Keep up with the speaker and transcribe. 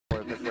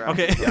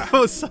Okay. Yeah.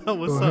 What's up?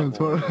 What's up?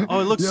 Oh,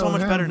 it looks so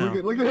much better now.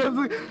 Look at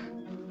him.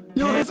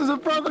 Yo, Hans is a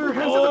brother.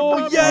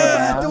 Oh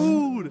yeah,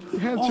 dude.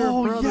 Hans your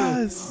Oh brother.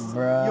 yes.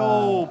 Bruh.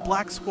 Yo,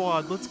 Black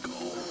Squad, let's go.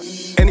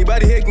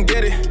 Anybody here can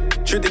get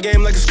it. Treat the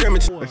game like a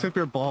scrimmage. Except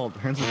you're bald.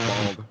 Hans is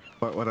bald.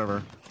 But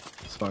whatever.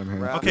 It's fine,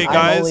 Hans. Okay, I'm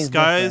guys, always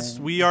different.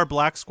 we are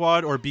Black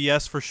Squad, or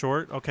BS for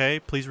short.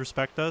 Okay, please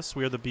respect us.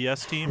 We are the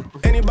BS team.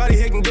 Anybody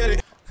here can get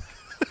it.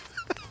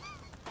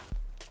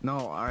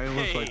 No, I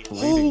was like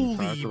Holy, bleeding.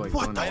 So I had to, like,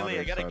 what go in the- the Riley, I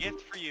water got a instead.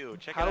 gift for you.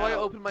 Check How it do I out.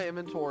 open my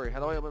inventory? How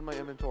do I open my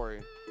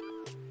inventory?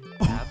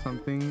 Eat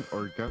something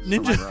or get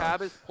Ninja. My some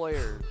tab rest. is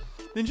players.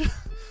 Ninja,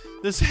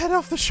 this head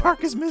off the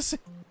shark is missing.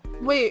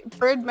 Wait,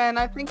 Birdman,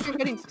 I think you're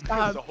getting It's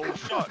stabbed. a whole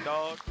shot,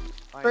 dog.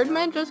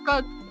 Birdman just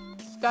got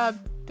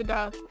stabbed to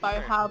death by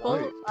Havel.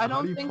 Wait, I how do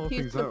don't you think pull he's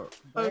things out?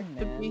 supposed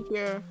to be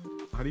here.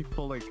 How do you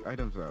pull like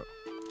items out?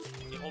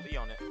 You hold E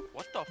on it.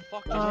 What the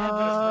fuck just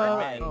Uh,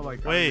 happened to Oh,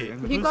 like Wait.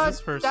 in the- He Who's got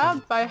this person?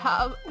 stabbed by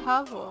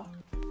Havel.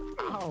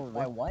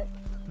 Wait, what?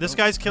 This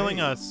guy's killing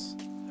us.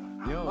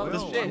 Yo, Oh,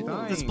 yo, shit. I'm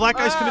dying. This black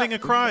guy's committing a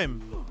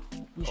crime.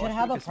 You should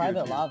have a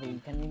private lobby.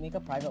 Can we make a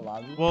private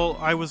lobby? Well,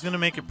 I was gonna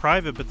make it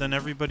private, but then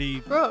everybody,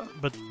 Bro,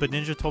 but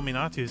Ninja told me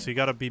not to, so you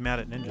gotta be mad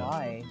at Ninja.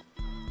 Why?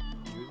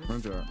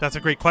 Ninja. That's a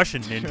great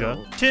question, Ninja.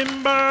 Chill.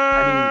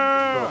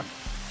 Timber.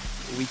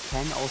 We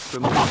can all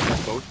swim on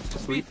the boat to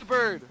sleep, Beat the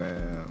bird.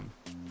 Damn.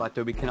 but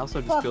we can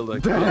also just build a.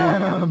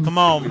 Damn. Come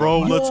on, bro.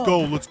 Let's go.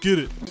 Let's get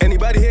it.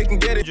 Anybody here can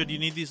get it. Ninja, do you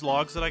need these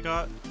logs that I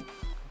got?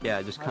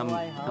 Yeah, just How do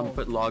I come help?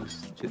 put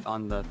logs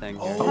on the thing.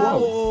 here.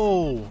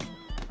 Oh.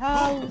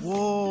 How?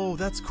 Whoa,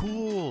 that's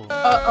cool.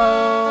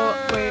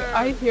 wait,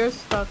 I hear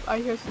stuff.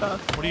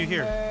 What do you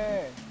hear?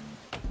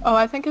 Oh,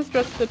 I think it's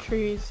just the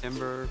trees.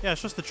 Timber. Yeah,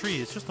 it's just the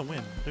tree. It's just the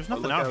wind. There's Oh,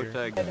 nothing look out out, here.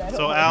 Tag.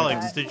 So,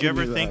 Alex, did you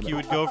ever do think that. you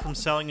would go from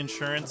selling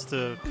insurance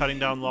to cutting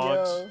down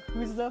logs? Yo,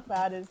 who's the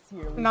fattest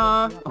here?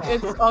 Nah,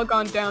 it's all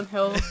gone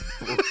downhill.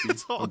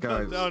 It's all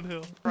guys. gone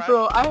downhill.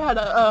 Bro, I had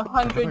a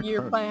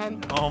 100-year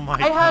plan. Oh my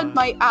I had god.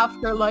 my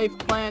afterlife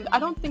planned. I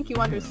don't think you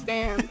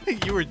understand.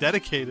 You were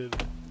dedicated.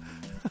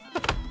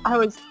 I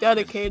was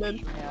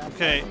dedicated.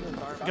 Okay,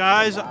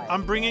 guys,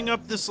 I'm bringing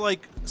up this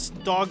like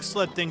dog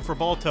sled thing for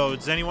ball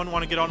toads. Anyone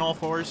want to get on all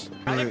fours?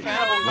 Riley,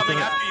 cannibal coming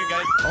after you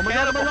guys. Oh my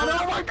god, oh my god,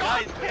 oh my god!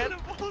 Guys,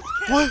 cannibals.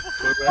 What?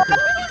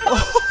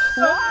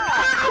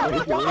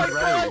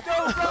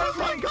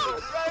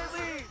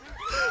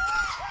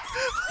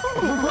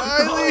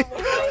 Riley!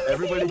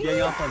 Everybody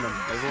gang up on them.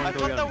 I Everyone go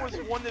thought get that them.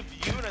 was one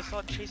of you, and I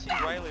saw chasing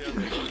Riley. I was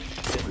like,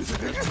 shit,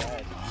 that's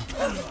bad.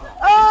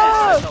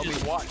 Oh!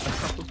 Just watch.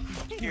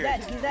 Here.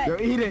 Who's that? Yo,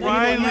 eat it.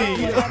 Riley!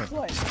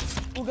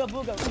 Booga,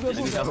 booga, booga,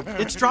 booga.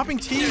 It's dropping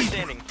You're teeth!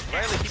 standing.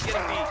 Riley, keep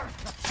getting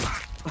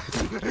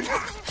beat.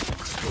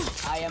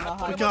 I am a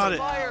hunter. We got it.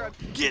 Fire.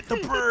 Get the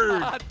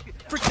bird!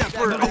 Frick that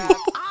bird!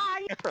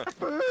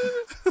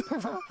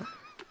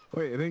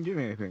 Wait, it didn't give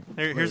me anything.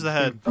 Here's the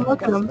head.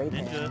 Look at him.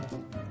 Ninja.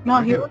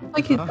 No, he looks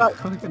like he's got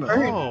hurt.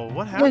 Oh,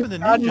 what happened to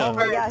bad Ninja?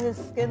 number. Yeah, his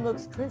skin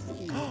looks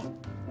crispy.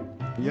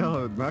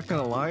 Yo, not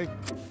gonna lie.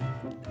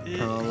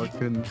 Kinda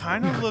looking.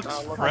 Kind of looks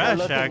Kinda fresh,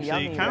 looking actually.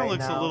 yummy Kind of right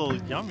looks a now. little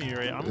yummy,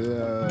 right?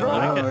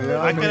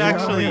 Yeah. I could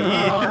actually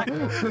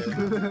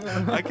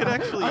eat. I could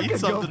actually eat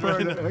something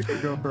right now. I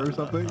could go for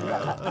something.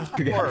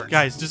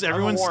 Guys, does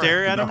everyone warm.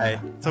 stare at him? Hey,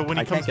 So when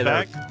he I can't comes get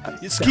back,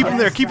 out. just keep him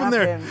there, keep him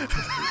there.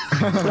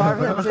 Starve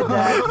him to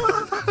death.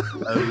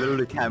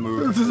 Literally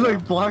Camus. This is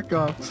like Black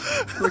Ops.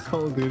 Like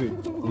Call of Duty.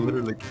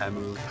 Literally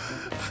Camus.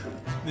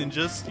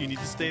 Ninjas, you need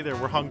to stay there.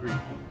 We're hungry.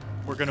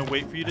 We're gonna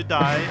wait for you to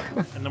die,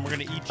 and then we're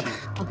gonna eat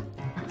you.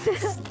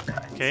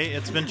 Okay,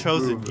 it's been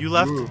chosen. You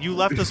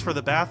left us for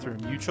the bathroom.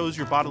 You chose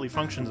your bodily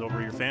functions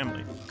over your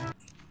family.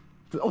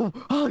 Oh,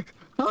 Alec!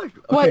 Alec!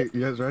 What? Okay,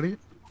 you guys ready?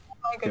 Oh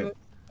my goodness.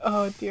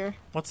 Oh dear.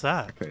 What's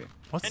that? Okay,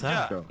 What's Ninja.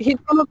 that? go. He's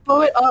gonna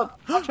blow it up.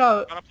 Watch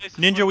out. Found a place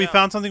to Ninja, slow we down.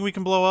 found something we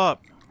can blow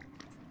up.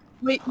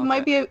 Wait, he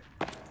might be a...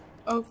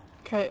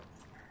 Okay.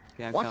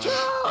 Okay, I'm Watch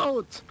coming.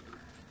 out!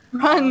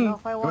 Run!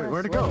 Wait,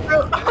 where'd it go?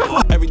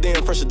 Every day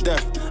I'm fresh to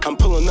death. I'm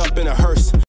pulling up in a hearse.